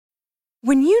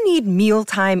When you need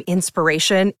mealtime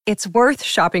inspiration, it's worth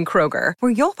shopping Kroger,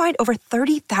 where you'll find over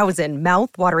 30,000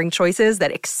 mouth-watering choices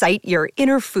that excite your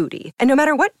inner foodie. And no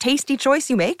matter what tasty choice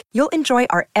you make, you'll enjoy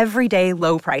our everyday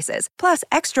low prices, plus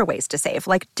extra ways to save,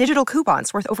 like digital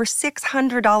coupons worth over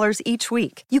 $600 each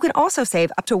week. You can also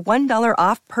save up to $1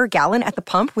 off per gallon at the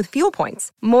pump with fuel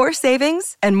points. More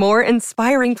savings and more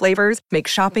inspiring flavors make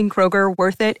shopping Kroger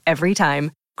worth it every time.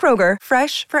 Kroger,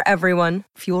 fresh for everyone.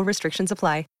 Fuel restrictions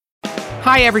apply.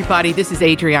 Hi, everybody. This is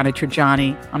Adriana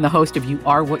Trajani. I'm the host of You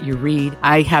Are What You Read.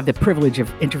 I have the privilege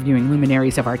of interviewing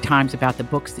luminaries of our times about the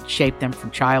books that shaped them from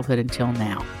childhood until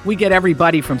now. We get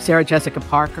everybody from Sarah Jessica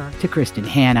Parker to Kristen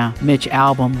Hanna, Mitch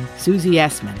Albom, Susie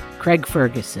Essman, Craig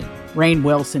Ferguson, Rainn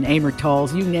Wilson, Amor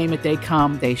Tolls, you name it, they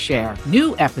come, they share.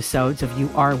 New episodes of You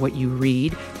Are What You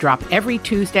Read drop every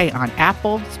Tuesday on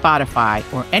Apple, Spotify,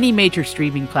 or any major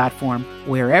streaming platform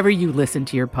wherever you listen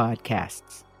to your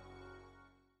podcasts.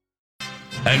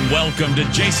 And welcome to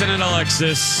Jason and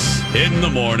Alexis in the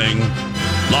morning,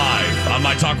 live on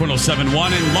My Talk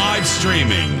 1071 and live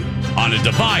streaming on a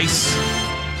device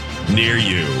near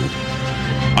you.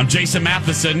 I'm Jason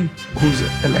Matheson. Who's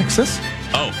Alexis?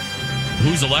 Oh,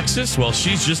 who's Alexis? Well,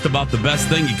 she's just about the best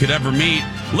thing you could ever meet.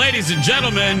 Ladies and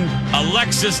gentlemen,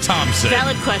 Alexis Thompson.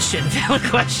 Valid question.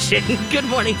 Good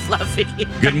morning, Fluffy.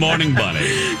 Good morning, Bunny.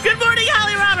 Good morning,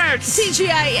 Holly Roberts.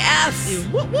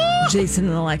 TGIF. Jason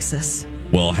and Alexis.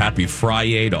 Well, happy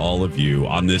Friday to all of you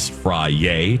on this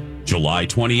Friday, July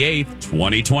 28th,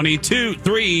 2022.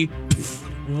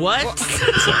 What?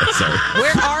 Sorry.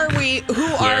 Where are we?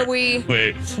 Who are we?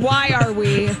 Wait. Why are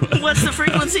we? What's the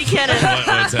frequency, Kenneth?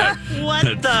 What's that? What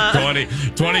the?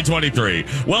 2023.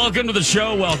 Welcome to the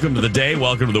show. Welcome to the day.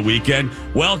 Welcome to the weekend.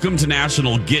 Welcome to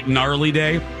National Get Gnarly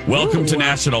Day. Welcome to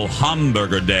National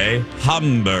Hamburger Day.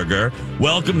 Hamburger.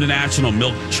 Welcome to National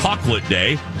Milk Chocolate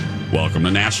Day. Welcome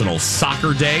to National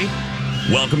Soccer Day.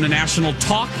 Welcome to National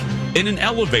Talk in an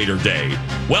Elevator Day.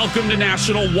 Welcome to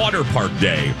National Water Park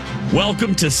Day.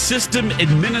 Welcome to System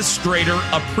Administrator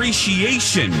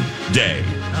Appreciation Day.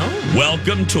 Oh.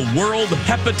 Welcome to World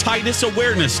Hepatitis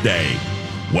Awareness Day.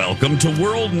 Welcome to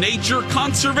World Nature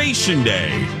Conservation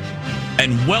Day.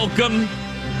 And welcome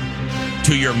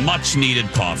to your much-needed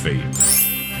coffee.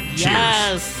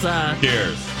 Yes.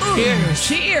 Cheers. Cheers.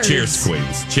 Cheers. Cheers,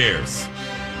 Queens. Cheers.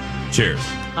 Cheers.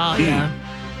 Oh, yeah.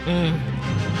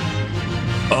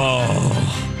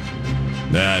 Oh,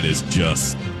 that is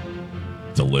just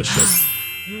delicious.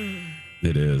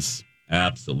 It is.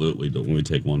 Absolutely. Let me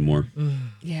take one more.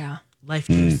 Yeah. Life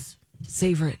juice.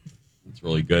 Savor it. It's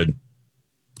really good.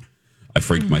 I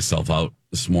freaked myself out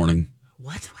this morning.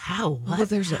 What? How?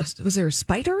 What? Well, was there a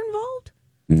spider involved?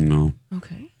 No.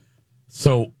 Okay.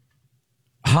 So,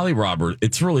 Holly Robert,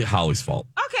 it's really Holly's fault.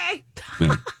 Okay.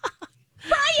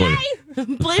 Yeah.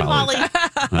 Blame Holly.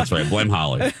 That's right. Blame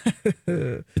Holly.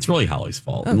 It's really Holly's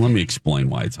fault. Okay. And let me explain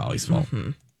why it's Holly's fault.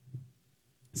 Mm-hmm.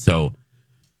 So,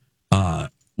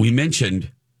 we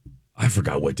mentioned, I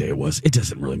forgot what day it was. It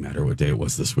doesn't really matter what day it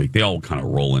was this week. They all kind of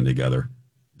roll in together.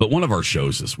 But one of our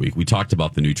shows this week, we talked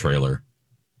about the new trailer,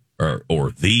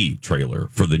 or the trailer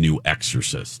for the new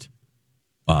Exorcist,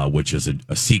 which is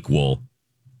a sequel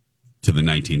to the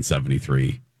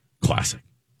 1973 classic.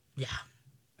 Yeah.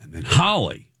 And then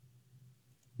Holly,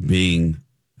 being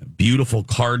a beautiful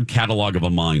card catalog of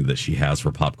a mind that she has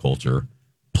for pop culture,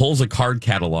 pulls a card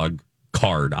catalog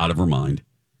card out of her mind,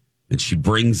 and she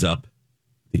brings up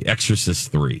The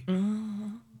Exorcist 3.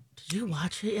 Did you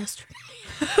watch it yesterday?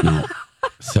 No.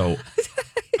 So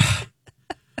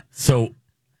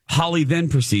Holly then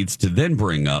proceeds to then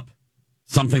bring up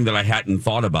something that I hadn't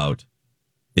thought about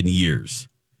in years.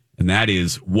 And that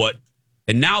is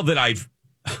and now that I've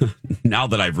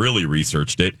really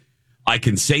researched it, I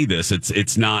can say this.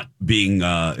 It's not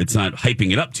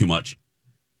hyping it up too much.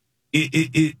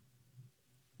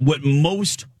 What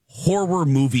most horror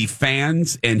movie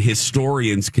fans and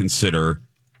historians consider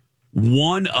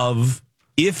one of,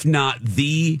 if not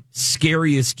the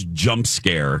scariest jump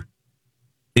scare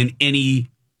in any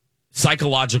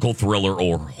psychological thriller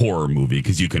or horror movie,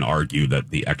 because you can argue that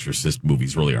the Exorcist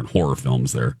movies really aren't horror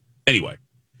films there. Anyway.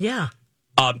 Yeah.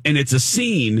 And it's a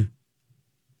scene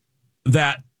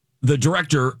that the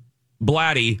director,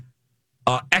 Blatty,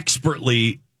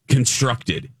 expertly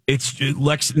constructed. It's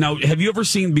Lex. Now, have you ever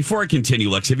seen, before I continue,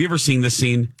 Lex, have you ever seen this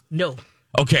scene? No.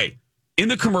 Okay. In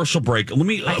the commercial break, let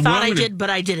me. I thought I did,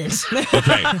 but I didn't.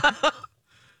 Okay.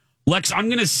 Lex, I'm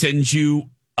going to send you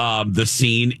the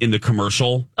scene in the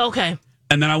commercial. Okay.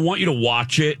 And then I want you to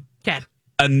watch it. Okay.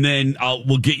 And then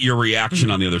we'll get your reaction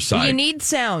on the other side. You need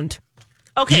sound.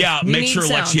 Okay. Yeah, make sure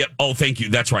Lex. Yeah. Oh, thank you.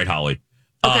 That's right, Holly.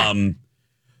 Okay.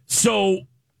 So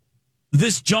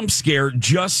this jump scare,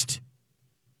 just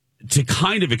to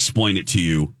kind of explain it to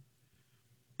you,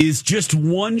 is just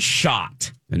one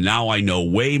shot. And now I know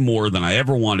way more than I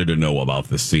ever wanted to know about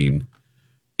this scene.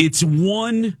 It's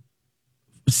one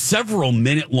several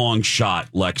minute long shot,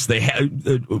 Lex. They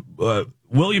had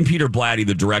William Peter Blatty,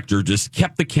 the director, just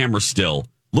kept the camera still,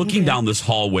 looking down this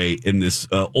hallway in this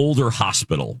older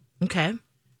hospital. Okay.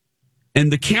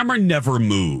 And the camera never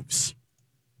moves.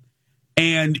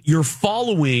 And you're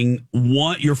following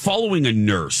a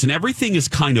nurse, and everything is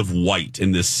kind of white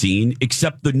in this scene,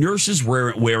 except the nurse is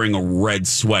wearing a red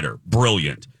sweater.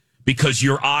 Brilliant. Because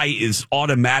your eye is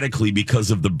automatically, because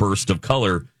of the burst of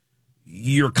color,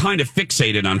 you're kind of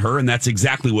fixated on her, and that's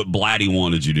exactly what Blatty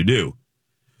wanted you to do.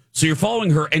 So you're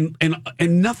following her, and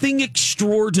nothing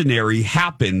extraordinary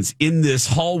happens in this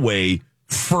hallway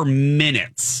for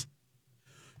minutes.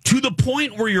 To the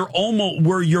point where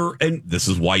and this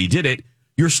is why you did it,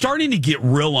 you're starting to get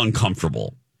real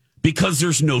uncomfortable because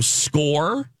there's no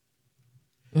score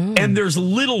and there's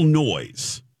little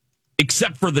noise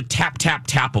except for the tap, tap,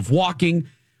 tap of walking.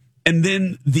 And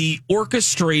then the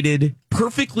orchestrated,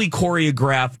 perfectly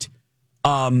choreographed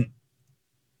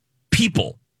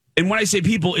people. And when I say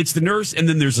people, it's the nurse, and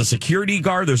then there's a security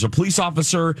guard, there's a police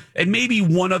officer, and maybe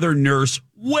one other nurse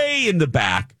way in the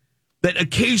back that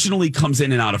occasionally comes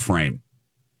in and out of frame.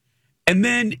 And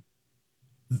then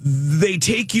they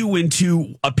take you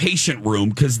into a patient room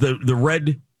because the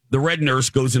red nurse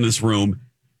goes in this room,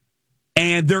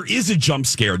 and there is a jump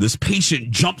scare. This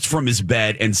patient jumps from his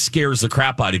bed and scares the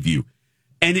crap out of you.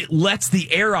 And it lets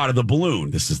the air out of the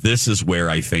balloon. This is where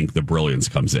I think the brilliance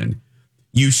comes in.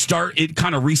 It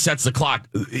kind of resets the clock.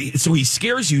 So he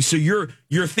scares you. So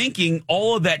you're thinking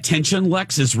all of that tension,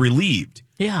 Lex, is relieved.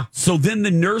 Yeah. So then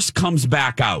the nurse comes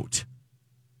back out.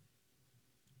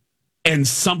 And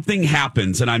something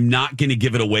happens, and I'm not going to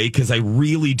give it away because I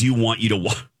really do want you to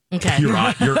watch. Okay. Your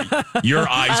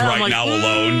eyes right now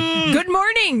alone. Good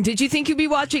morning. Did you think you'd be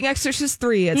watching Exorcist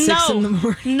 3 at 6 in the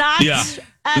morning? Not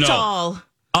at all.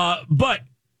 But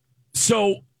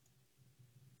so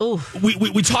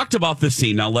we talked about this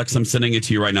scene. Now, Lex, I'm sending it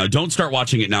to you right now. Don't start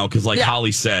watching it now because, like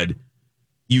Holly said,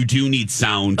 you do need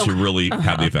sound to really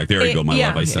have the effect. There you go, my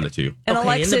love. I sent it to you. And okay,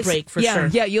 Alexis, in the break for sure.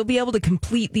 Yeah, you'll be able to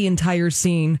complete the entire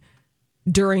scene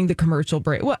during the commercial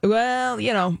break. Well,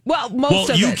 most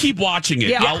of it. You keep watching it.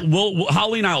 Yeah.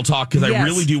 Holly and I will talk because I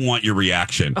really do want your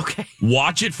reaction. Okay.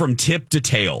 Watch it from tip to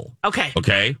tail. Okay.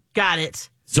 Okay? Got it.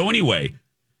 So anyway,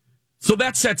 so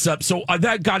that sets up. So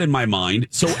that got in my mind.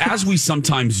 So as we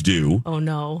sometimes do. Oh,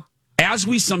 no. As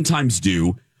we sometimes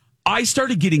do, I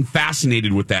started getting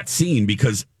fascinated with that scene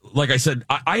because, like I said,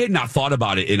 I had not thought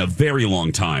about it in a very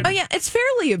long time. Oh, yeah. It's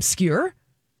fairly obscure.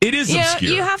 It is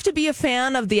obscure. You have to be a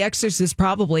fan of The Exorcist,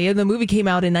 probably. And the movie came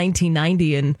out in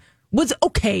 1990 and was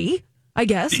okay, I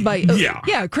guess, by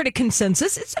critic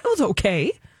consensus. It was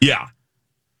okay. Yeah.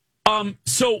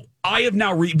 So I have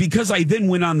now because I then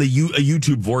went on the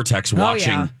YouTube vortex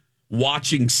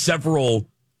watching several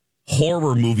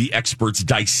horror movie experts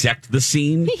dissect the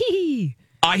scene.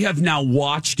 I have now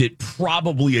watched it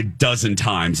probably a dozen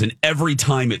times, and every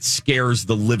time it scares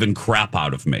the living crap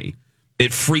out of me.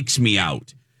 It freaks me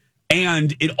out.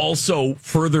 And it also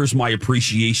furthers my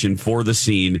appreciation for the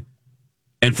scene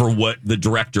and for what the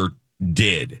director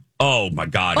did. Oh, my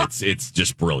God. It's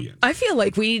just brilliant. I feel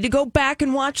like we need to go back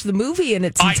and watch the movie in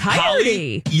its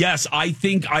entirety. Holly, yes, I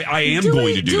think I am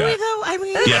going to do that. Do we, though? I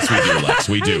mean, yes, we do, Lex.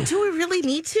 We do. Do we really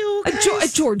need to?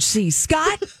 George C.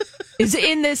 Scott is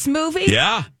in this movie.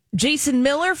 Yeah. Jason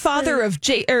Miller, father of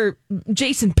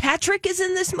Jason Patrick, is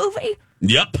in this movie.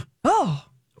 Yep. Oh.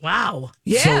 Wow.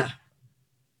 Yeah. So,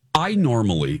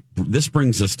 this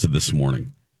brings us to this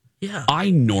morning. Yeah. I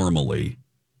normally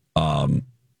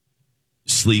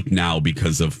sleep now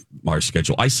because of our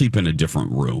schedule. I sleep in a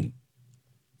different room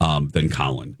than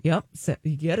Colin. Yep. So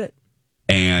you get it.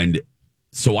 And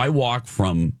so I walk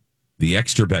from the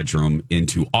extra bedroom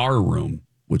into our room,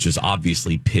 which is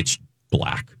obviously pitch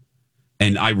black.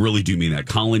 And I really do mean that.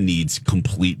 Colin needs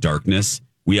complete darkness.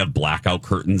 We have blackout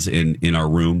curtains in our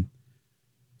room.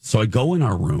 So I go in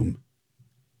our room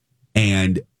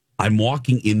and I'm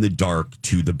walking in the dark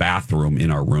to the bathroom in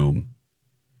our room.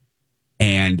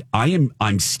 And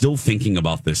I'm still thinking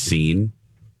about this scene.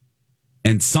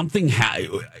 And something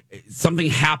happens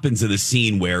in the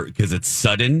scene where, because it's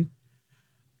sudden,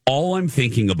 all I'm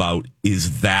thinking about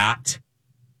is that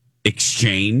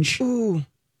exchange. Ooh.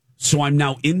 So I'm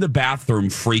now in the bathroom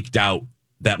freaked out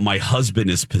that my husband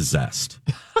is possessed.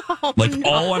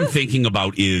 All I'm thinking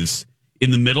about is in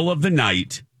the middle of the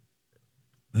night,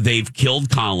 they've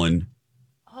killed Colin,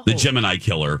 the Gemini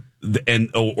killer.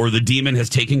 or the demon has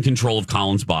taken control of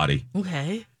Colin's body.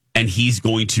 Okay. And he's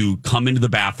going to come into the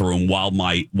bathroom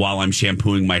while I'm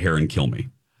shampooing my hair and kill me.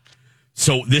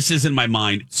 So this is in my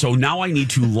mind. So now I need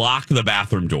to lock the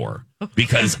bathroom door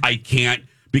because I can't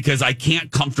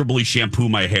comfortably shampoo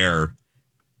my hair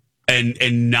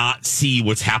and not see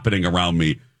what's happening around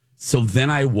me. So then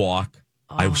I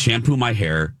shampoo my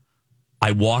hair.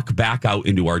 I walk back out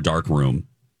into our dark room.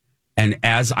 And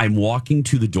as I'm walking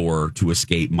to the door to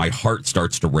escape, my heart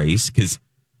starts to race because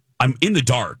I'm in the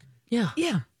dark. Yeah.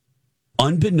 Yeah.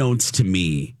 Unbeknownst to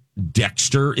me,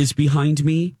 Dexter is behind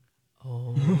me.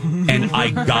 Oh. And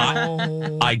I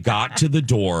got to the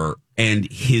door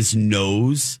and his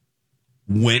nose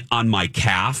went on my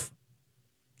calf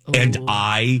and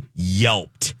I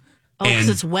yelped. Oh, because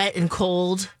it's wet and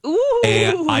cold. Ooh.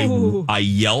 And I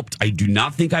yelped. I do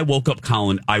not think I woke up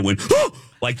Colin. I went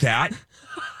like that.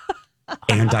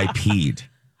 And I peed.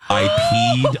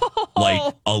 I peed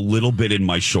like a little bit in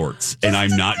my shorts. And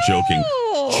I'm not joking.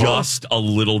 Just a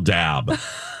little dab.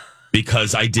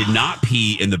 Because I did not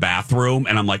pee in the bathroom.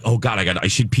 And I'm like, oh, God, I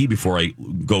should pee before I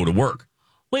go to work.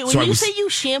 Wait, when you say you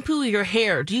shampoo your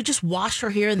hair, do you just wash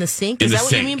your hair in the sink? Is that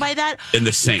what you mean by that? In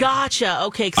the sink. Gotcha.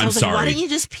 Okay, because I was like, why didn't you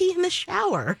just pee in the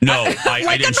shower? No,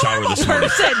 I didn't shower this morning.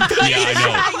 Yeah,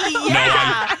 I know.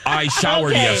 Yeah. No, I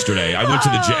showered yesterday. I went to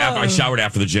the gym. I showered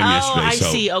after the gym yesterday. I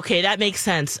see. Okay, that makes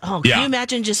sense. Oh, can you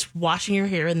imagine just washing your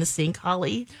hair in the sink,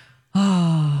 Holly?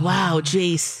 Oh, wow,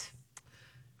 Jace.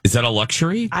 Is that a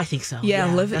luxury? I think so. Yeah,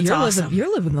 you're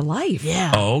living the life.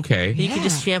 Yeah. Oh, okay. You can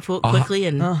just shampoo it quickly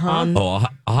and on. Oh,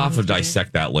 I'll have to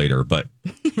dissect that later, but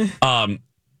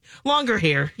longer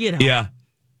hair, Yeah,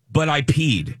 but I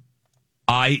peed.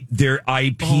 I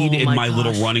peed in my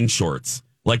little running shorts,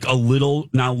 like a little.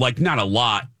 Now, like not a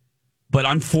lot, but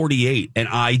I'm 48 and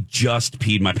I just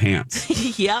peed my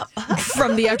pants. Yep.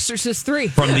 From The Exorcist 3.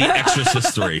 From The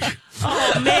Exorcist 3.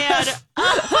 Oh man.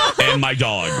 And my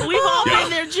dog. We've all been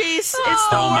there, Jace. It's the worst.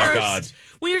 My God.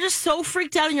 When you're just so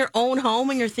freaked out in your own home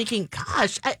and you're thinking,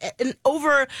 gosh, and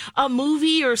over a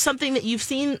movie or something that you've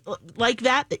seen like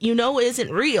that you know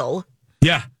isn't real.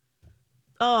 Yeah.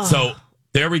 Oh. So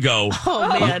there we go. Oh,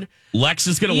 man. Lex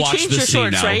is going to watch this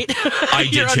scene shorts, now. Right? I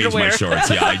did change my shorts.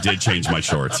 Yeah, I did change my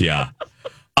shorts. Yeah.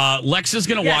 Lex is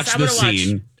going to watch this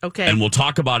scene. Okay. And we'll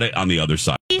talk about it on the other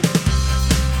side.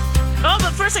 Oh,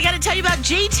 but first I got to tell you about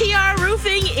JTR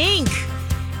Roofing, Inc.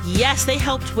 Yes, they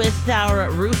helped with our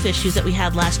roof issues that we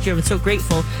had last year. I'm so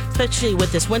grateful, especially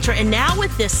with this winter. And now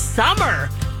with this summer.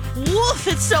 Woof,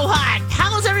 it's so hot.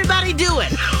 How's everybody doing?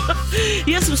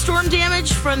 You have some storm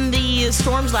damage from the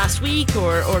storms last week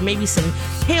or maybe some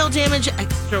hail damage,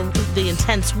 the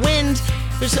intense wind.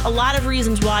 There's a lot of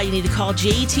reasons why you need to call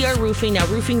JTR Roofing. Now,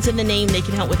 roofing's in the name. They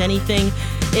can help with anything,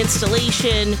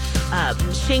 installation,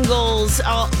 shingles,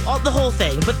 all the whole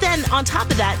thing. But then on top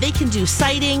of that, they can do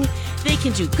siding, they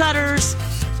can do gutters,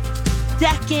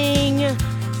 decking,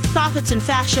 soffits and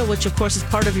fascia, which of course is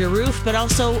part of your roof, but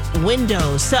also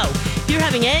windows. So if you're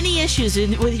having any issues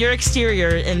with your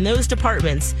exterior in those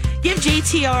departments, give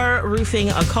JTR Roofing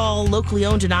a call. Locally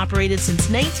owned and operated since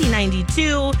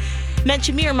 1992.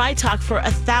 Mention me or my talk for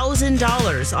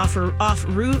 $1,000 off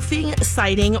roofing,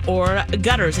 siding, or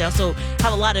gutters. They also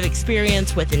have a lot of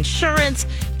experience with insurance.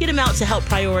 Get them out to help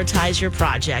prioritize your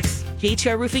projects.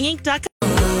 JTRRoofingInc.com.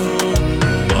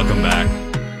 Welcome back.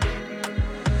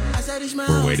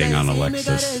 We're waiting on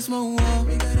Alexis,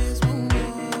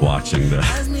 watching the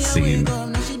scene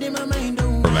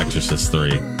from Exorcist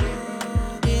 3.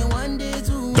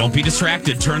 Don't be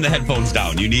distracted. Turn the headphones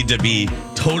down. You need to be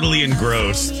totally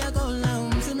engrossed.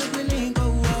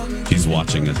 She's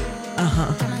watching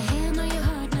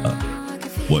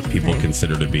what people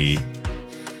consider to be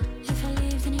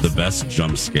the best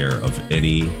jump scare of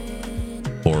any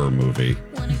horror movie.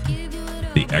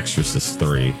 The Exorcist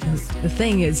 3. The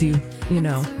thing is, you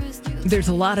know, there's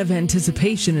a lot of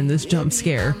anticipation in this jump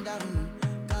scare.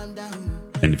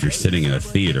 And if you're sitting in a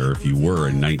theater, if you were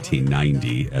in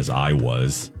 1990, as I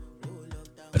was,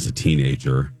 as a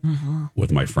teenager,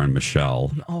 with my friend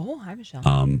Michelle. Oh, hi,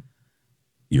 Michelle.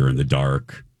 You're in the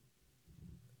dark.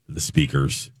 The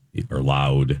speakers are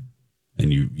loud,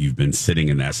 and you've been sitting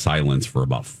in that silence for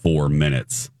about 4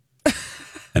 minutes,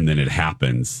 and then it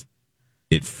happens.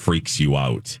 It freaks you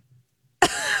out.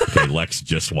 Okay, Lex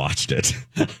just watched it.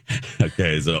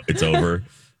 Okay, so it's over.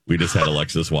 We just had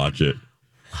Alexis watch it.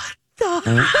 What the?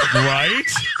 Right?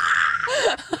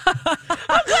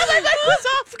 I'm glad my mic was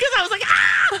off because I was like,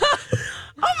 ah!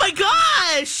 Oh my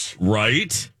gosh!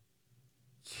 Right?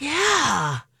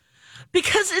 Yeah.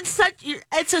 Because it's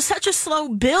such a slow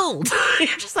build. You're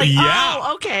just like, yeah.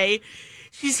 oh, okay.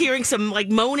 she's hearing some like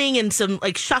moaning and some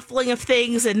like shuffling of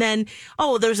things, and then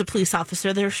there's a police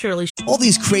officer there. Surely. All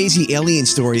these crazy alien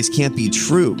stories can't be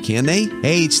true, can they?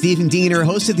 Hey, it's Stephen Diener,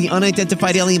 host of the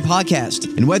Unidentified Alien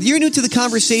Podcast. And whether you're new to the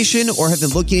conversation or have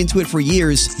been looking into it for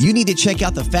years, you need to check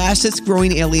out the fastest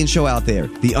growing alien show out there,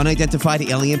 the Unidentified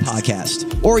Alien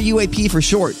Podcast, or UAP for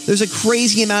short. There's a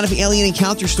crazy amount of alien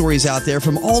encounter stories out there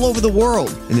from all over the world.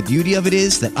 And the beauty of it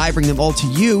is that I bring them all to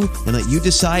you and let you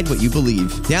decide what you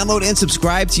believe. Download and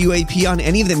subscribe to UAP on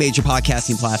any of the major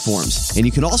podcasting platforms. And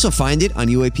you can also find it on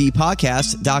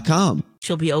UAPpodcast.com.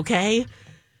 She'll be okay.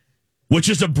 Which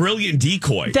is a brilliant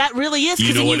decoy. That really is.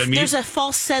 You know what I mean? There's a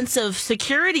false sense of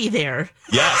security there.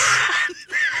 Yes.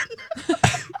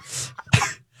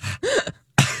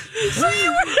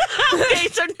 Okay,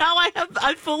 so now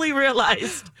I fully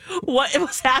realized what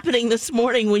was happening this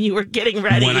morning when you were getting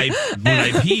ready. When I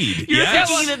peed. You're yes.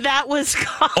 thinking that was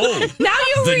gone. Oh, now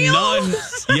you the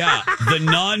realize. nun. Yeah, the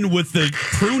nun with the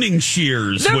pruning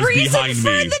shears The was reason behind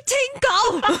for me. the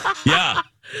tinkle. Yeah,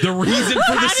 the reason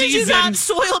for the How season. did you not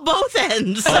soil both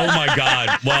ends? Oh my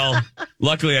God! Well,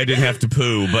 luckily I didn't have to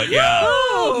poo, but yeah.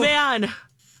 Oh man,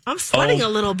 I'm sweating a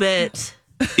little bit.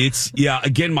 It's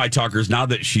again, my talkers. Now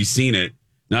that she's seen it,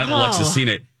 now that Alexa's seen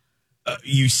it,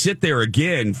 you sit there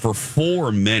again for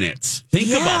 4 minutes. Think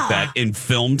about that in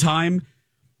film time.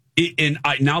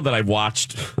 Now that I've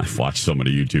watched so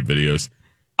many YouTube videos.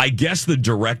 I guess the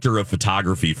director of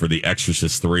photography for The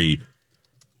Exorcist 3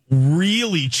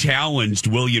 really challenged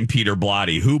William Peter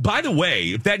Blatty, who, by the way,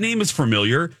 if that name is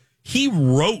familiar, he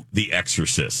wrote The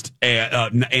Exorcist,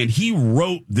 and he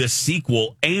wrote this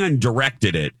sequel and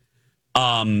directed it.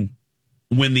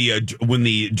 When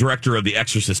the director of The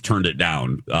Exorcist turned it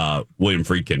down, William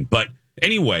Friedkin. But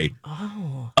anyway,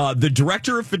 the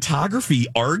director of photography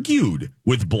argued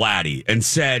with Blatty and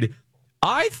said,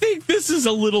 I think this is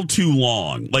a little too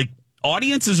long. Like,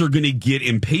 audiences are going to get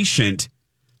impatient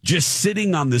just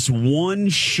sitting on this one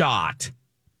shot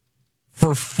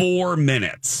for 4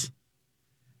 minutes.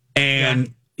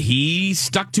 And he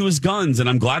stuck to his guns, and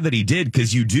I'm glad that he did,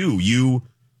 because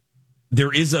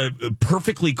there is a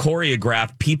perfectly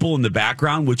choreographed people in the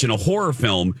background, which in a horror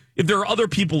film, if there are other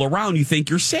people around, you think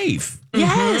you're safe.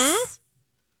 Yes. Mm-hmm.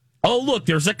 Oh, look,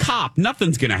 there's a cop.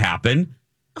 Nothing's going to happen.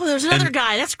 Oh, there's another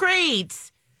guy. That's great.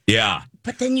 Yeah.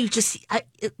 But then you just,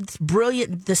 it's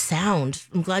brilliant, the sound.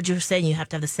 I'm glad you were saying you have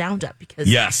to have the sound up,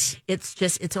 because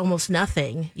it's almost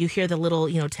nothing. You hear the little,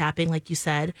 tapping, like you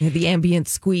said. Yeah, the ambient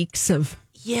squeaks of.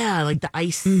 Yeah, like the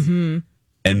ice. Mm-hmm.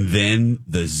 And then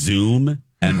the zoom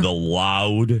and the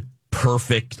loud,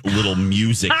 perfect little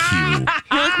music cue. You're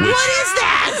like, what is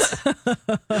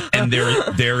that? And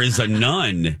there is a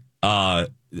nun. I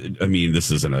mean,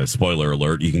 this isn't a spoiler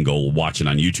alert. You can go watch it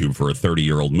on YouTube for a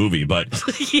 30-year-old movie, but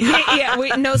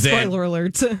wait, no spoiler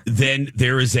alerts. Then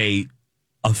there is a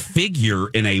figure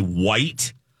in a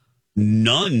white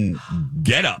nun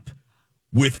getup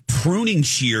with pruning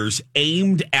shears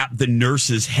aimed at the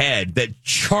nurse's head that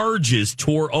charges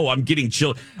toward. Oh, I'm getting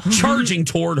chill. Charging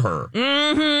toward her,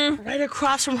 right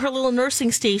across from her little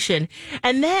nursing station,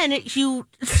 and then you.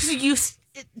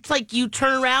 It's like you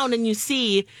turn around and you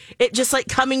see it just like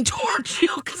coming towards you,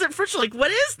 because at first you're like, what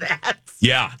is that?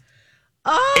 Yeah.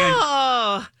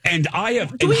 Oh. And I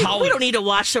have. We don't need to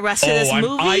watch the rest of this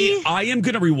movie. I am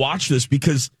going to rewatch this,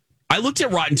 because I looked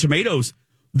at Rotten Tomatoes.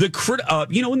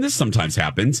 And this sometimes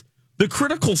happens. The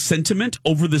critical sentiment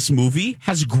over this movie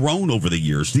has grown over the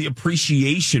years. The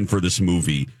appreciation for this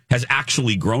movie has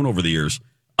actually grown over the years.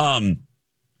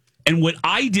 And what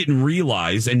I didn't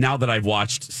realize, and now that I've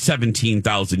watched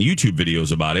 17,000 YouTube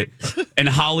videos about it, and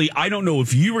Holly, I don't know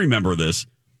if you remember this,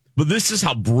 but this is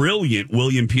how brilliant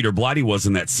William Peter Blatty was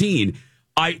in that scene.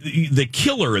 The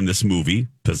killer in this movie,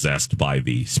 possessed by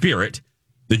the spirit,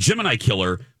 the Gemini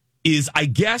killer, is, I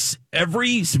guess,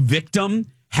 every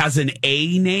victim has an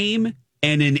A name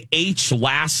and an H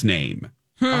last name,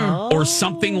 or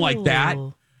something like that.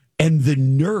 And the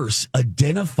nurse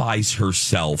identifies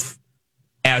herself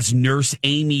as Nurse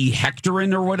Amy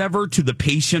Hectorin or whatever to the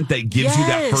patient that gives you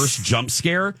that first jump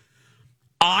scare.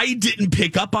 I didn't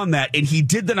pick up on that, and he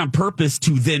did that on purpose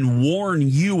to then warn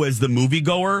you as the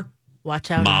moviegoer.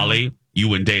 Watch out, Molly,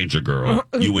 you in danger, girl.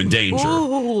 You in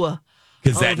danger.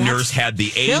 Because that nurse had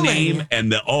the A name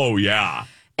and the,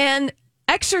 And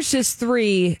Exorcist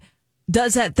 3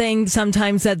 does that thing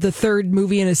sometimes that the third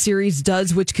movie in a series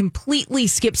does, which completely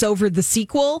skips over the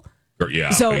sequel.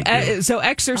 Yeah. So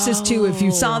Exorcist 2, if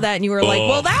you saw that and you were like,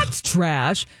 well, that's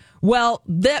trash. Well,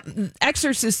 that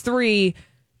Exorcist 3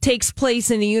 takes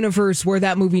place in a universe where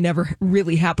that movie never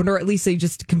really happened, or at least they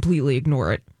just completely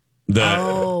ignore it.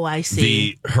 I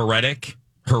see. The Heretic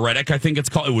Heretic, I think it's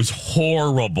called. It was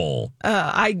horrible.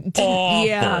 I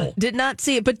did not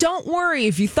see it. But don't worry.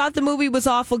 If you thought the movie was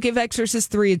awful, give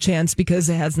Exorcist 3 a chance because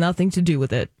it has nothing to do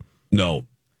with it. No.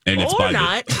 And it's or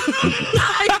not.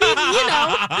 I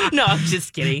mean, no, I'm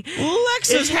just kidding.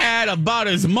 Lex has had about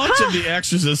as much of The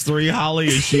Exorcist 3, Holly,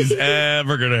 as she's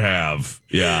ever going to have.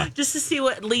 Yeah. Just to see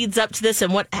what leads up to this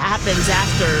and what happens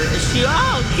after.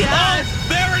 Oh, God. Oh,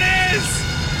 there it is.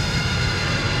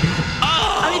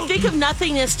 Oh. I mean, think of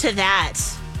nothingness to that.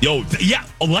 Yo, yeah,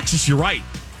 Alexis, you're right.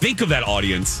 Think of that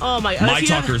audience. Oh, my God. My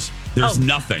talkers, there's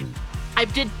nothing. I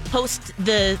did post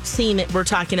the scene that we're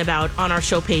talking about on our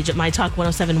show page at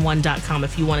mytalk1071.com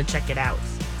if you want to check it out.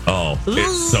 Oh,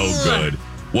 it's so good.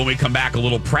 When we come back, a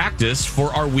little practice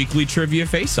for our weekly trivia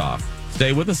face-off.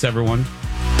 Stay with us, everyone.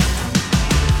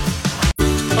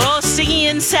 Oh, stinging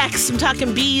insects. I'm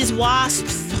talking bees,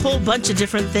 wasps, a whole bunch of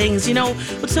different things. You know,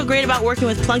 what's so great about working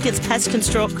with Plunkett's Pest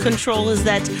Control is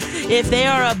that if they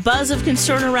are a buzz of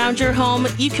concern around your home,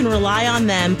 you can rely on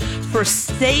them for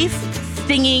safe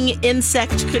stinging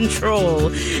insect control.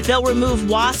 They'll remove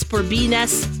wasp or bee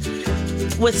nests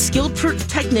with skilled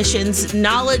technicians,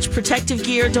 knowledge, protective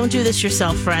gear. Don't do this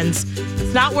yourself, friends.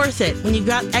 It's not worth it when you've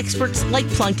got experts like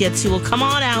Plunkett's who will come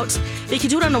on out. They can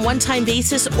do it on a one-time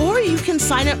basis, or you can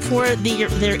sign up for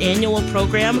their annual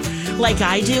program like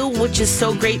I do, which is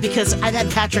so great because I've had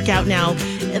Patrick out now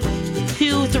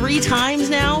 2-3 times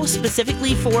now,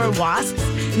 specifically for wasps,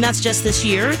 and that's just this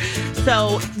year.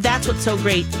 So that's what's so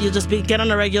great. You'll just get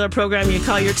on a regular program, you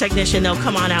call your technician, they'll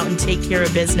come on out and take care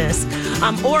of business.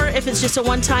 Or if it's just a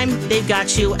one-time, they've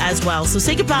got you as well. So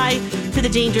say goodbye to the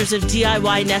dangers of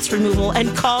DIY nest removal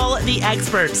and call the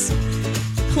experts.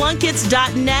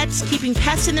 Plunkets.net, keeping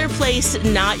pests in their place,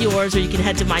 not yours. Or you can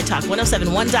head to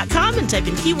mytalk1071.com and type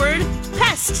in keyword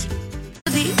pest.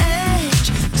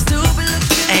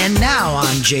 And now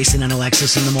on Jason and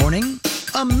Alexis in the Morning,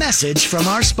 a message from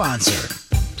our sponsor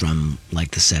from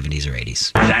like the 70s or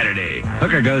 80s. Saturday,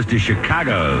 Hooker goes to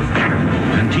Chicago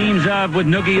and teams up with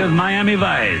Nookie of Miami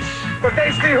Vice. But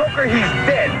they see Hooker, he's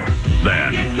dead.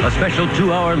 Then, a special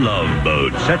 2-hour love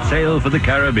boat set sail for the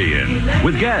Caribbean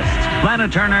with guests Lana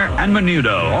Turner and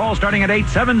Menudo, all starting at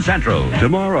 8/7 Central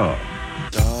tomorrow.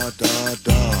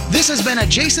 This has been a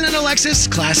Jason and Alexis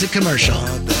classic commercial.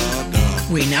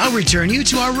 We now return you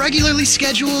to our regularly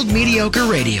scheduled mediocre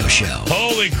radio show.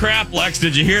 Holy crap, Lex,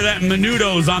 did you hear that?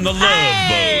 Menudo's on the love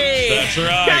boat. That's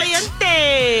right.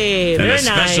 Caliente. And Very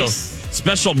nice.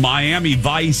 Special Miami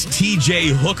Vice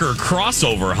TJ Hooker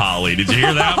crossover, Holly. Did you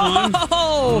hear that one?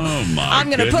 Oh my I'm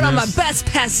going to put on my best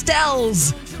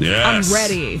pastels. Yes. I'm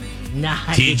ready.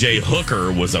 Nice. TJ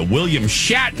Hooker was a William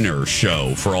Shatner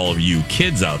show for all of you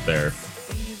kids out there.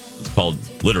 It's called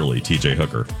literally TJ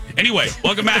Hooker. Anyway,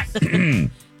 welcome back.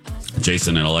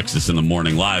 Jason and Alexis in the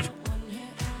morning live.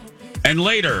 And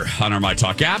later on our My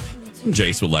Talk app,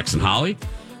 Jace with Lex and Holly.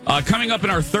 Coming up in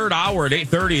our third hour at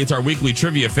 8:30, it's our weekly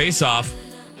Trivia Face-Off.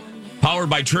 Powered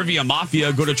by Trivia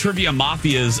Mafia. Go to Trivia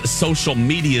Mafia's social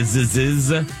medias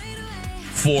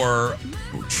for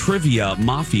Trivia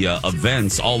Mafia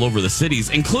events all over the cities,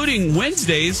 including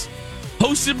Wednesdays,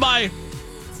 hosted by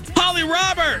Holly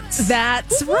Roberts.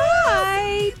 That's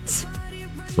right.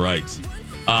 Right.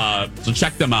 So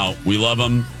check them out. We love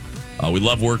them. We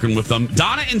love working with them.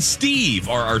 Donna and Steve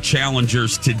are our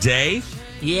challengers today.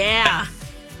 Yeah.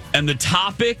 And the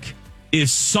topic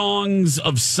is songs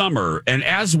of summer. And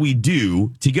as we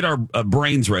do, to get our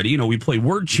brains ready, we play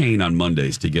Word Chain on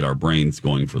Mondays to get our brains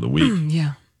going for the week.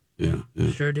 Yeah.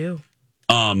 Sure do.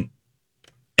 And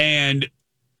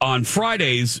on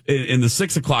Fridays in the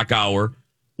 6 o'clock hour,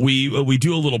 we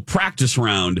do a little practice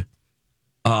round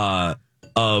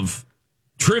of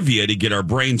trivia to get our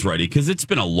brains ready because it's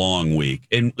been a long week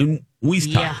and we's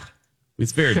tired. Yeah.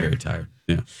 It's very, very tired.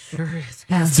 Yeah. Sure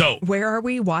is. So where are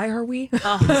we? Why are we?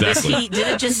 Oh, exactly.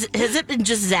 Has it been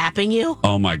just zapping you?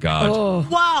 Oh my God. Oh.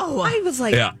 Wow. I was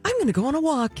like, I'm going to go on a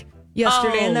walk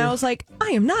yesterday. And then I was like, I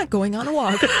am not going on a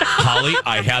walk. Holly,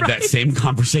 I had that same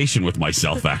conversation with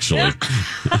myself, actually.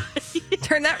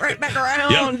 Turn that right back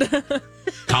around. Yep.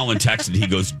 Colin texted, he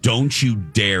goes, don't you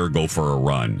dare go for a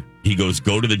run. He goes,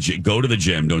 go to the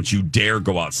gym. Don't you dare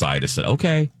go outside. I said,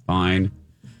 okay, fine.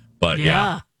 But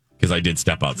yeah, because I did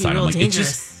step outside. I'm like,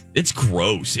 it's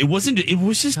gross. It was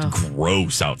just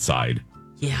gross outside.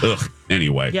 Yeah. Ugh.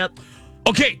 Anyway. Yep.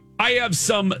 Okay. I have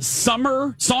some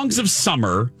songs of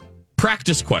summer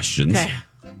practice questions. Okay.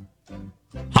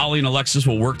 Holly and Alexis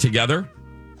will work together.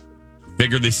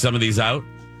 Figure some of these out.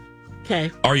 Okay.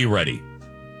 Are you ready?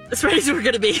 As ready as we're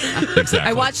going to be. Exactly.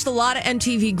 I watched a lot of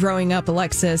MTV growing up,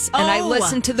 Alexis, and I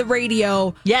listened to the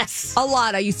radio. Yes. A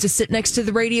lot. I used to sit next to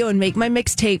the radio and make my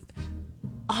mixtape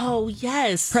Oh,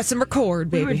 yes. Press and record,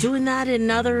 baby. We were doing that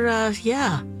in other,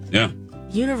 Yeah.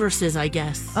 universes, I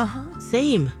guess.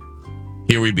 Same.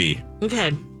 Here we be.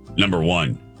 Okay. Number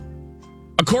 1.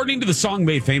 According to the song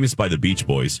made famous by the Beach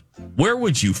Boys, where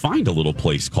would you find a little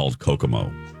place called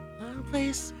Kokomo?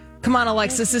 Place. Come on,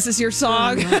 Alexis, this is your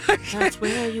song. That's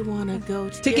where you want to go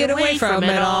to get away from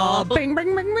it all. Bing,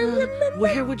 bing, bing, bing, bing, bing.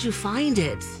 Where would you find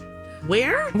it?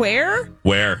 Where?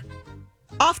 Where?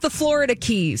 Off the Florida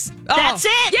Keys. That's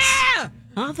it. Yeah.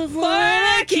 Off the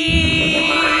Florida Keys.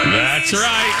 That's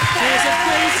right. There's a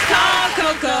place called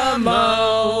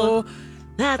Kokomo.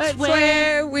 That's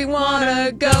where we want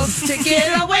to go to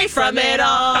get away from it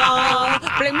all.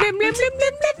 Bling, bling, bling, bling,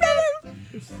 bling, bling.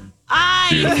 I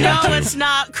know it's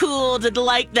not cool to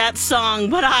like that song,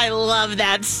 but I love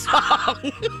that song.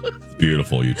 It's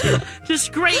beautiful, you two.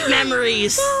 Just great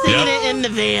memories. Singing it in the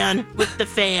van with the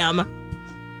fam.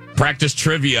 Practice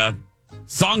trivia.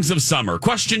 Songs of Summer.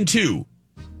 Question 2.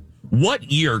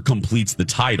 What year completes the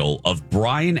title of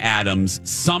Bryan Adams'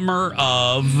 Summer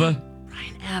of...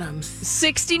 Bryan Adams.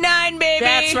 69, baby.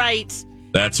 That's right.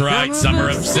 That's right. Summer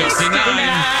of 69.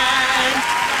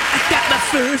 Got my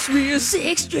first real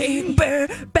 6-string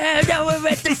band over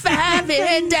at the 5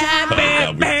 and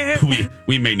dime.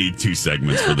 We may need 2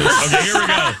 segments for this. Okay, here we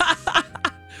go.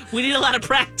 We need a lot of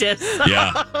practice.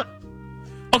 Yeah.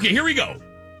 Okay, here we go.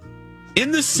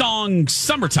 In the song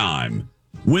Summertime,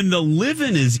 when the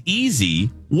living is easy,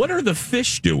 what are the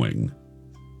fish doing?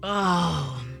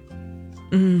 Oh.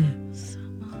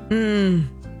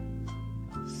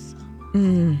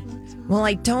 Well,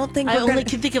 I don't think I only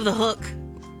can think of the hook.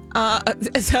 Hey!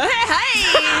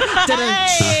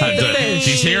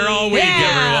 She's here all week,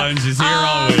 everyone. She's here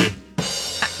all week.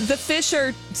 The fish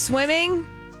are swimming?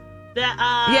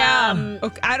 Yeah.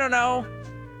 Okay, I don't know.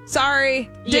 Sorry.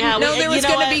 Didn't know there was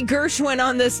going to be Gershwin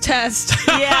on this test.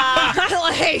 Yeah.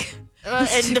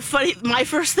 And my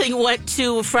first thing went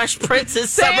to Fresh Prince's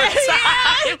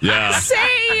Summertime. Yeah.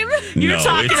 Same. You're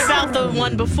talking about the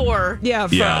one before. Yeah.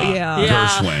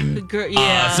 Gershwin.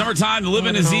 Summertime, the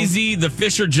living is easy, the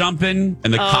fish are jumping,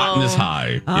 and the cotton is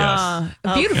high. Yes.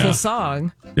 A beautiful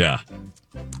song. Yeah.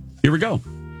 Here we go.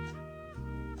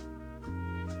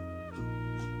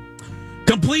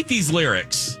 Complete these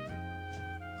lyrics.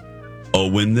 Oh,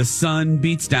 when the sun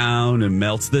beats down and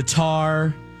melts the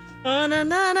tar. Na, na,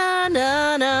 na,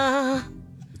 na, na.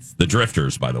 It's the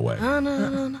Drifters, by the way. Under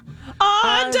the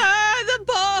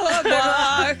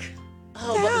boardwalk.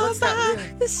 What's that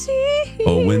lyric? The sea.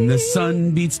 Oh, when the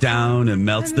sun beats down and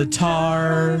melts the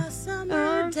tar. On a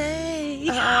summer day.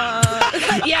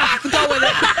 Yeah, go with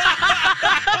it.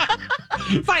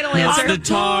 Final answer. Melts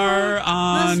the tar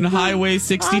on Highway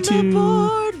 62. On the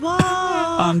boardwalk.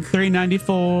 On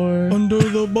 394. Under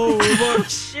the boardwalk.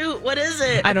 Shoot, what is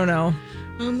it? I don't know.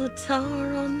 On the tar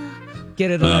on the...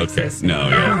 Get it, Alexis. Okay, no,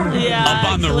 yeah. Up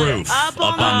on the roof. Up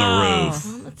on the roof.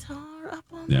 On the tar, up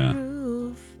on Yeah. the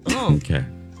roof. Oh. Okay.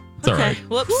 It's all right.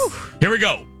 Whoops. Here we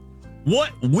go.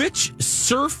 Which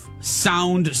surf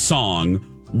sound song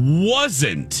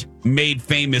wasn't made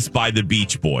famous by the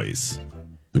Beach Boys?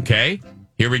 Okay.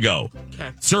 Here we go.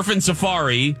 Okay. Surfin'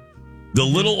 Safari, The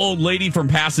Little Old Lady from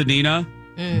Pasadena,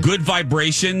 Good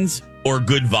Vibrations, or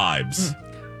Good Vibes?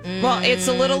 Well, it's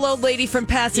a little old lady from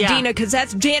Pasadena because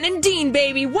that's Jan and Dean,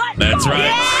 baby. What? That's right.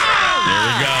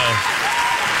 Yeah!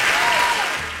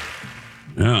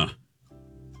 There we go. Yeah.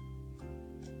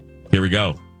 Here we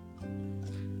go.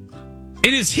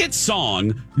 In his hit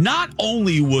song, not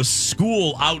only was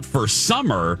school out for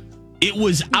summer, it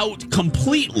was out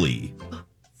completely.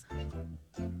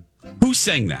 Who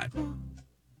sang that?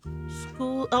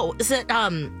 School. Oh, is it,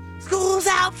 School's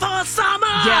out for summer?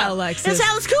 Yeah, Alexis. It's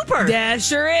Alice Cooper. Yeah,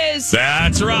 sure is.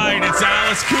 That's right. It's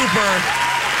Alice Cooper.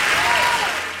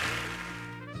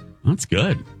 That's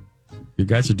good. You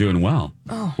guys are doing well.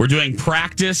 Oh. We're doing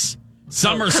practice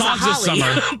summer songs of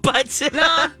summer. But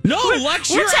No, Lex,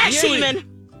 we're tag teaming.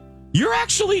 You're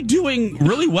actually doing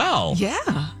really well.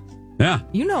 Yeah. Yeah.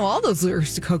 You know all those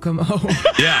lyrics to Kokomo.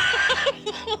 Yeah.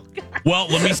 Well,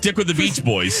 let me stick with the Beach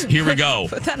Boys. Here we go.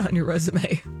 Put that on your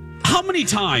resume. How many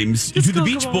times do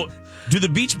the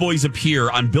Beach Boys appear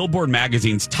on Billboard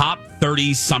Magazine's top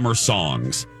 30 summer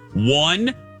songs?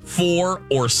 1, 4,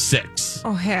 or 6?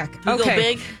 Oh, heck. You go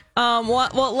big?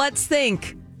 Well, let's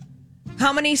think.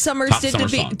 How many summers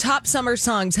top summer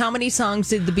songs? How many songs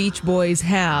did the Beach Boys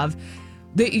have?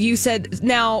 You said,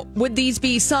 now, would these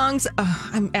be songs?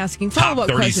 I'm asking follow-up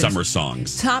questions. Top 30 summer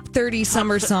songs. Top 30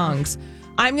 summer songs.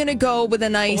 I'm going to go with a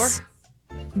nice... 4?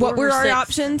 What were our 6?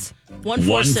 options? 1,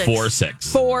 4, 6. 1, 4,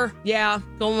 6. 4, yeah.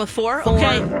 Going with 4? 4.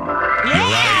 Okay. You're right.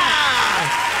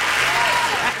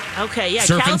 Okay, yeah.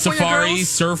 Surfing California Safari, Girls.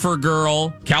 Surfer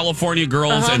Girl, California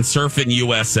Girls, and Surfing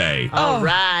USA. All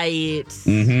right.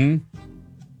 Mm-hmm.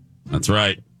 That's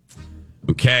right.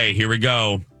 Okay, here we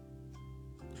go.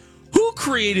 Who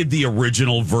created the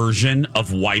original version of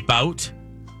Wipeout?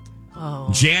 Oh.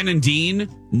 Jan and Dean,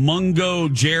 Mungo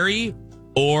Jerry,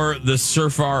 or the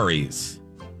Surfaris?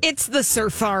 It's the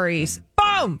Surfaris.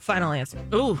 Boom! Final answer.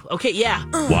 Ooh, okay, yeah.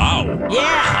 Wow.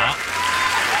 Yeah.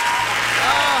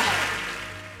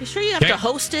 You sure you have to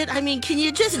host it? I mean, can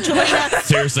you just join us?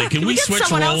 Seriously, can we get switch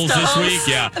someone else roles to this host? week?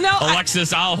 Yeah. No,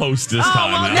 Alexis, I'll host this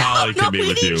time, and Holly can be we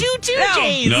with need you too,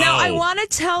 James. No. Now, I want to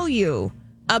tell you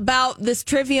about this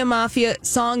Trivia Mafia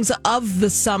Songs of the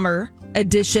Summer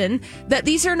edition, that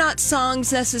these are not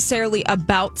songs necessarily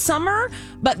about summer,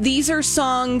 but these are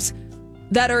songs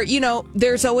that are,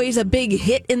 there's always a big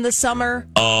hit in the summer.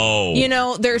 Oh.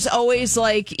 There's always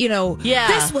Yeah.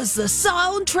 this was the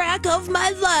soundtrack of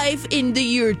my life in the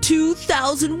year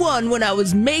 2001 when I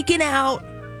was making out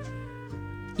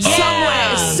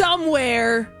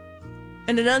somewhere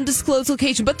in an undisclosed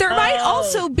location. But there might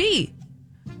also be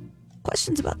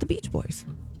questions about the Beach Boys.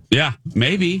 Yeah,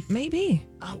 maybe. Maybe.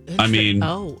 Oh, I mean...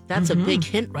 that's a big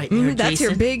hint right there, That's Jason.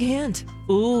 your big hint.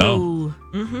 Ooh. Oh.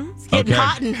 It's getting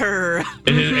hot in her.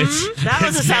 That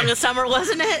was a song of summer,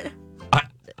 wasn't it?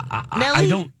 I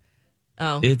don't...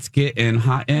 Oh. It's getting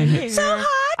hot in here. So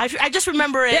hot. I just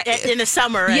remember it in the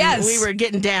summer, and Yes. we were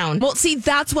getting down. Well, see,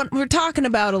 that's what we're talking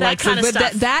about, Alexa. kind of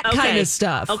stuff. That kind Okay. of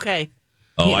stuff. Okay.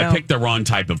 Oh, I picked the wrong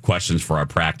type of questions for our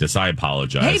practice. I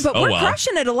apologize. Hey, but we're well.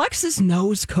 crushing it. Alexis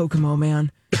knows Kokomo,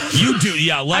 man. You do,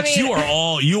 yeah, Lex. I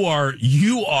mean- you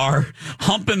are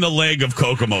humping the leg of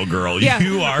Kokomo, girl. Yeah,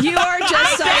 You are. You are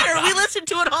just Better. We listen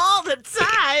to it all the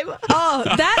time. Oh,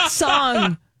 that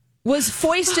song was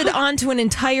foisted onto an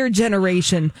entire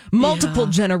generation, multiple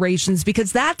generations,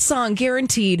 because that song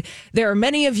guaranteed there are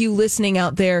many of you listening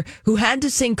out there who had to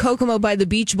sing Kokomo by the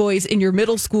Beach Boys in your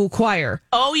middle school choir.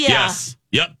 Oh, yeah. Yes.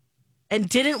 Yep. And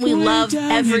didn't we love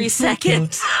every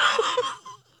second?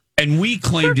 And we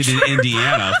claimed it in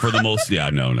Indiana for the most. Yeah,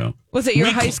 no. Was it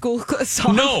your high school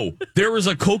song? No, there was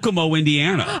a Kokomo,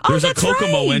 Indiana. There's that's a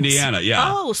Kokomo, right. Indiana. Yeah.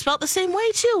 Oh, spelled the same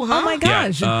way, too, huh? Oh, my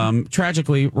gosh. Yeah.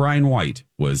 Tragically, Ryan White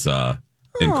was in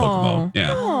Kokomo.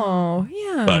 Yeah. Oh,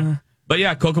 yeah. But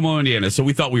yeah, Kokomo, Indiana. So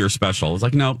we thought we were special. It's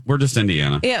like, no, we're just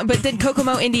Indiana. Yeah, but did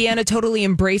Kokomo, Indiana totally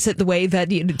embrace it the way that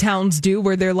towns do,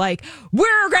 where they're like,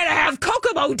 we're going to have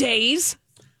Kokomo days?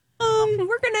 We're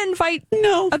going to invite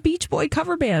a Beach Boy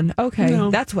cover band. Okay,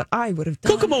 that's what I would have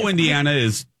done. Kokomo, Indiana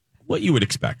is what you would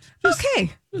expect.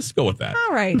 Okay. Just go with that.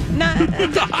 All right.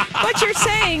 What you're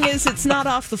saying is it's not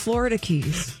off the Florida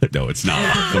Keys. No, it's not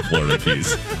the Florida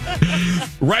Keys.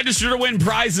 Register to win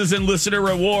prizes and listener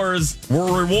rewards.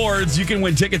 You can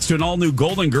win tickets to an all-new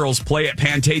Golden Girls play at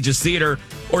Pantages Theater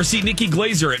or see Nikki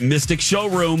Glazer at Mystic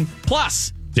Showroom.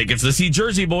 Plus, tickets to see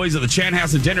Jersey Boys at the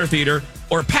Chanhassen Dinner Theater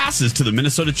or passes to the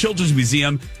Minnesota Children's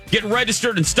Museum. Get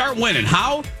registered and start winning.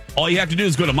 How? All you have to do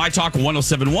is go to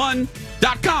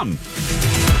mytalk1071.com.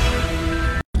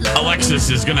 Alexis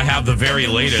is going to have the very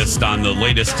latest on the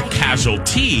latest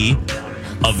casualty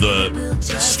of the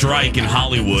strike in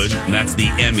Hollywood. And that's the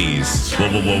Emmys.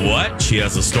 What? She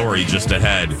has a story just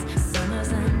ahead.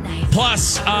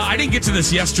 Plus, I didn't get to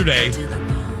this yesterday.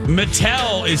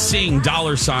 Mattel is seeing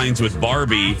dollar signs with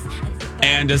Barbie.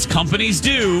 And as companies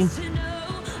do,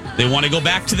 they want to go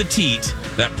back to the teat,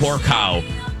 that poor cow.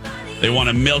 They want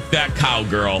to milk that cow,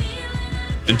 girl,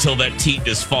 until that teat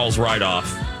just falls right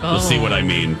off. You'll see what I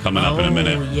mean coming up in a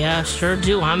minute. Yeah, sure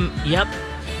do. Yep.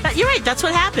 You're right. That's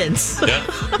what happens. Yep.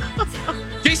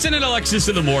 Jason and Alexis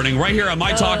in the morning, right here on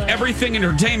My Talk, everything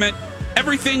entertainment,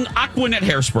 everything Aquanet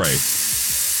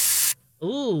hairspray.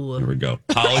 Ooh. There we go.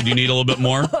 Holly, do you need a little bit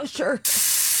more? Oh, sure.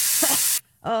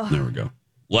 There we go.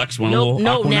 Lex, want a little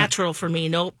No, Aquanet? natural for me.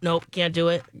 Nope, can't do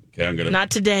it. Okay, I'm gonna. Not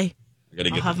today. I gotta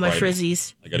get I'll have the my private.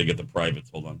 frizzies. I gotta get the privates.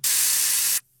 Hold on.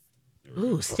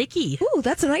 Ooh, sticky. Ooh,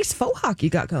 that's a nice faux hawk you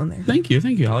got going there. Thank you,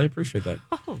 Holly. I appreciate that.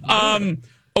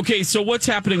 Okay, so what's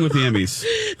happening with the Emmys?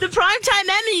 The Primetime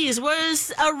Emmys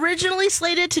was originally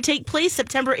slated to take place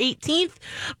September 18th,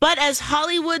 but as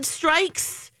Hollywood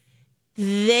strikes,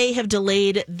 they have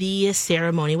delayed the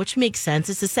ceremony, which makes sense.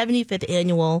 It's the 75th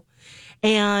annual,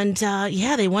 and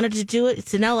they wanted to do it.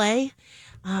 It's in LA,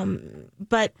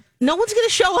 but no one's going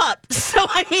to show up. So,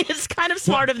 I mean, it's kind of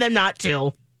smart of them not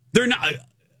to. They're not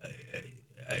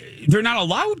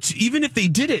allowed to, even if they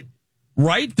did it,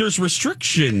 right? There's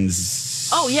restrictions.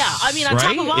 Oh, yeah. I mean, on Right?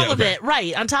 top of all Yeah, of okay. it,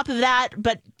 right. On top of that,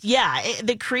 but yeah,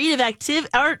 the creative activities.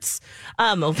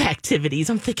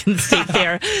 I'm thinking the state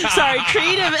fair. Sorry,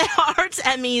 Creative Arts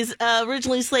Emmys,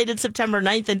 originally slated September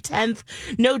 9th and 10th.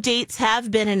 No dates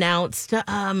have been announced,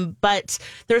 but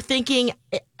they're thinking,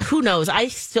 who knows? I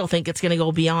still think it's going to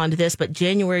go beyond this, but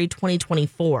January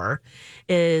 2024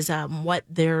 is what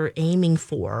they're aiming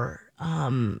for.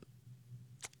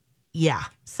 Yeah.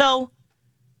 So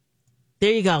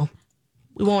there you go.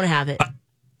 We won't have it.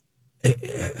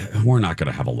 We're not going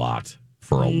to have a lot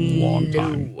for a long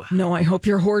time. No, I hope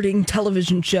you're hoarding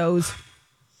television shows.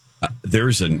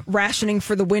 There's an Rationing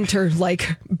for the winter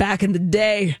like back in the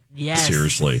day. Yes.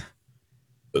 seriously,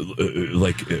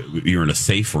 like you're in a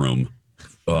safe room,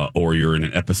 or you're in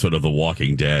an episode of The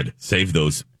Walking Dead. Save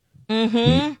those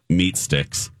meat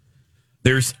sticks.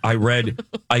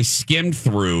 I skimmed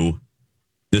through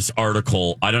this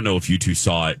article. I don't know if you two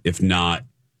saw it. If not,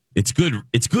 it's good.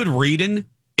 It's good reading.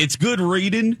 It's good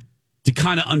reading to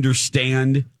kind of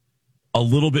understand a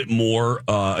little bit more,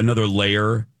 another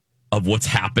layer of what's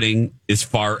happening as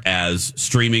far as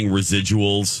streaming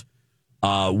residuals.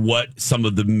 What some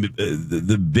of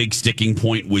the big sticking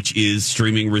point, which is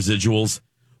streaming residuals.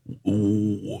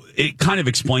 It kind of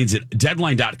explains it.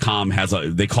 Deadline.com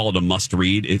they call it a must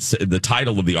read. It's the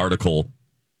title of the article.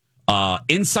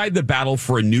 Inside the battle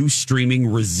for a new streaming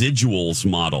residuals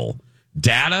model,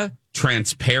 data,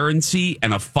 transparency,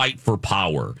 and a fight for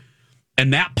power.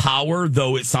 And that power,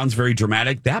 though it sounds very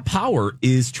dramatic, that power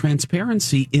is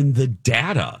transparency in the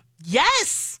data.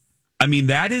 Yes. I mean,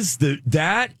 that is the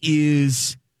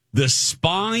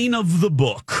spine of the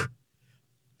book.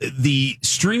 The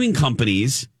streaming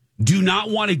companies do not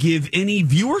want to give any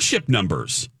viewership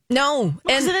numbers. No.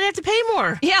 And then they have to pay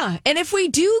more. Yeah. And if we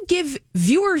do give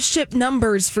viewership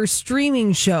numbers for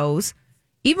streaming shows,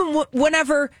 even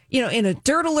whenever, in a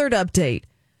Dirt Alert update,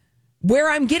 where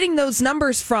I'm getting those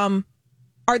numbers from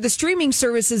are the streaming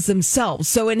services themselves.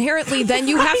 So inherently, then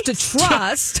you have to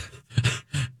trust.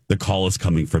 The call is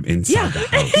coming from inside the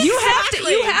house.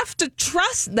 You have to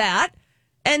trust that.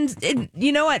 And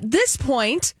at this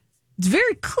point, it's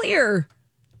very clear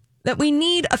that we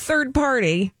need a third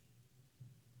party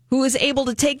who is able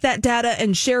to take that data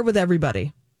and share with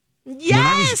everybody.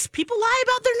 Yes, people lie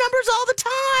about their numbers all the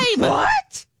time.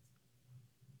 What?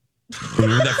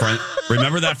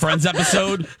 Remember that Friends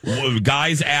episode?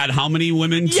 Guys add how many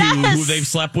women to who they've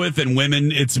slept with, and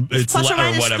women it's plus or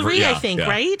minus whatever. 3, I think,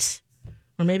 right?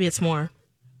 Or maybe it's more.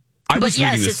 But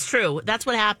yes, it's true. That's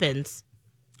what happens.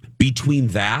 Between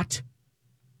that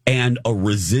and a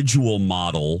residual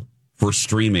model for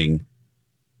streaming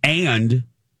and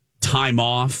time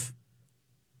off,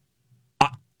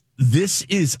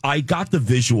 I got the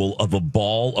visual of a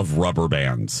ball of rubber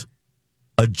bands.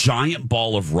 A giant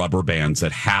ball of rubber bands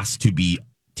that has to be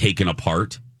taken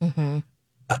apart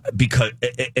because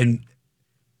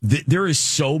there is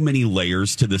so many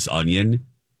layers to this onion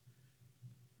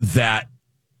that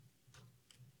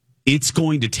it's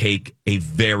going to take a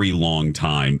very long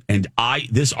time. And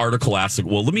this article asks,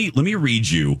 well, let me read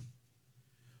you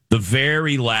the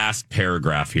very last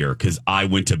paragraph here, because I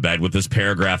went to bed with this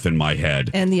paragraph in my head.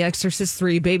 And The Exorcist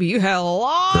 3, baby, you had a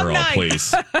long Girl, night.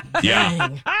 Please.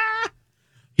 Yeah.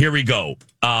 Here we go.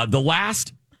 The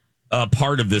last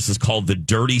part of this is called The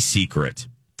Dirty Secret.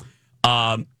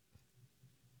 When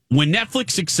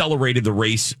Netflix accelerated the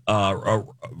race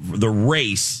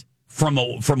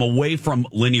from away from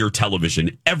linear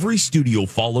television, every studio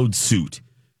followed suit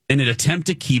in an attempt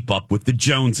to keep up with the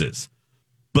Joneses.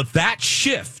 But that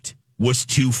shift was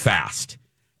too fast,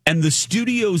 and the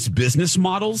studio's business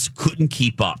models couldn't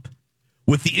keep up.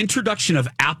 With the introduction of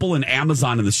Apple and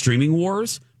Amazon in the streaming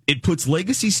wars, it puts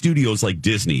legacy studios like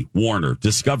Disney, Warner,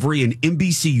 Discovery, and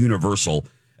NBC Universal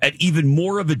at even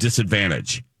more of a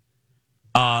disadvantage.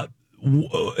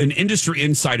 An industry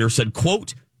insider said,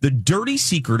 quote, "The dirty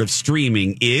secret of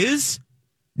streaming is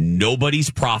nobody's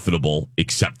profitable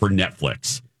except for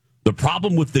Netflix. The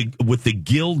problem with the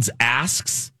guild's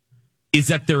asks is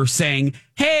that they're saying,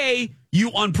 hey,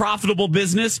 you unprofitable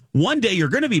business, one day you're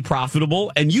going to be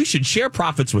profitable and you should share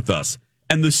profits with us."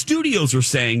 And the studios are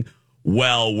saying,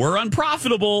 well, we're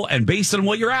unprofitable, and based on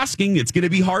what you're asking, it's going to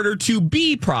be harder to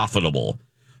be profitable.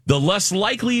 The less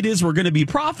likely it is we're going to be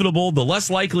profitable, the less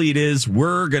likely it is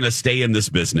we're going to stay in this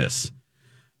business.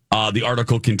 The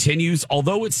article continues,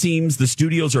 although it seems the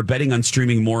studios are betting on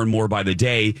streaming more and more by the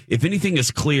day, if anything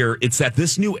is clear, it's that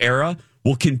this new era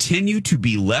will continue to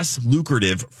be less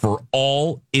lucrative for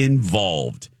all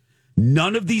involved.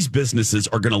 None of these businesses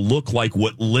are going to look like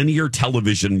what linear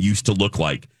television used to look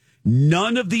like.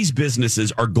 None of these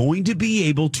businesses are going to be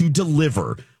able to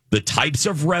deliver the types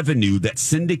of revenue that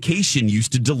syndication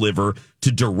used to deliver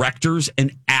to directors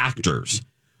and actors.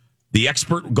 The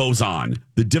expert goes on.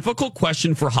 The difficult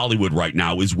question for Hollywood right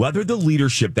now is whether the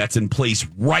leadership that's in place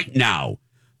right now,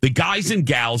 the guys and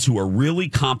gals who are really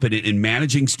competent in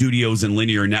managing studios and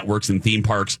linear networks and theme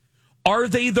parks, are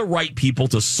they the right people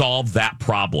to solve that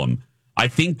problem? I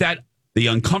think that the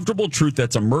uncomfortable truth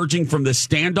that's emerging from this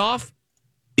standoff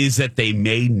is that they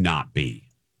may not be.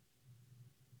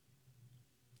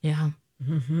 Yeah.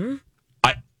 Mm-hmm.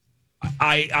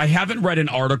 I haven't read an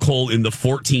article in the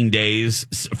 15 days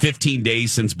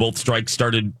since both strikes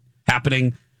started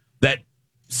happening that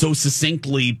so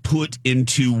succinctly put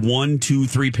into 1, 2,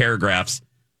 3 paragraphs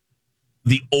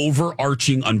the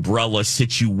overarching umbrella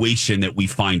situation that we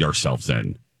find ourselves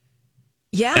in.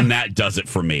 Yeah. And that does it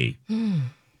for me. And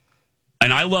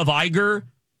I love Iger.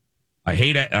 I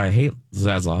hate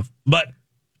Zaslav. But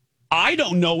I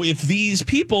don't know if these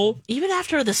people... Even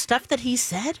after the stuff that he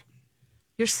said?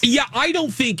 Yeah, I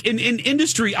don't think in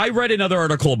industry. I read another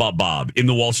article about Bob in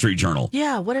the Wall Street Journal.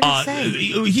 Yeah, what did it say?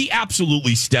 He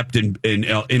absolutely stepped in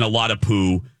a lot of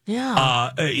poo.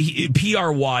 Yeah, PR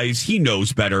wise, he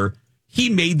knows better. He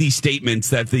made these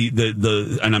statements that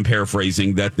the and I'm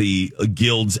paraphrasing, that the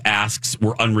guild's asks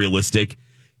were unrealistic.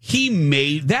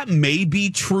 That may be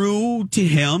true to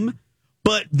him,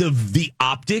 but the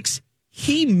optics.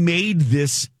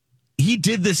 He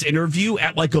did this interview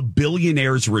at like a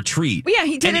billionaire's retreat. Yeah,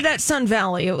 he did it at Sun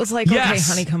Valley. It was like, yes. Okay,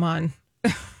 honey, come on.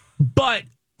 But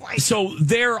so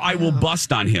there I will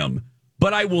bust on him.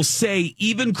 But I will say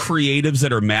even creatives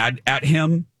that are mad at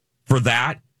him for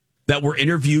that were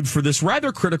interviewed for this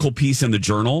rather critical piece in the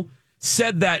Journal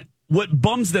said that what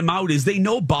bums them out is they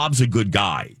know Bob's a good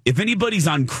guy. If anybody's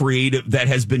on creative that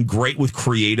has been great with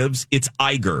creatives, it's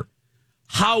Iger.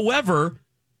 However,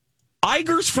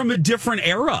 Iger's from a different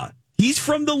era. He's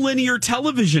from the linear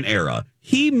television era.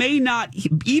 He may not,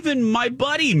 even my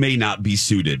buddy may not be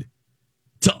suited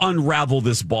to unravel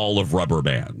this ball of rubber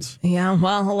bands. Yeah,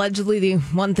 well, allegedly the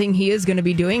one thing he is going to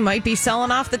be doing might be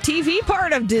selling off the TV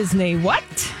part of Disney. What?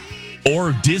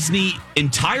 Or Disney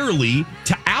entirely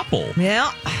to Apple.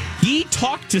 Yeah. He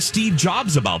talked to Steve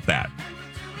Jobs about that.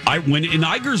 When in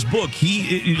Iger's book,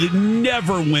 he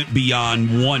never went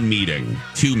beyond 1 meeting,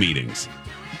 2 meetings.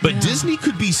 But Disney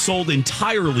could be sold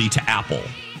entirely to Apple.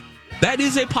 That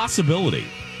is a possibility.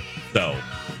 So,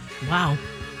 wow.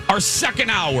 Our second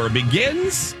hour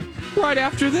begins right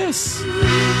after this.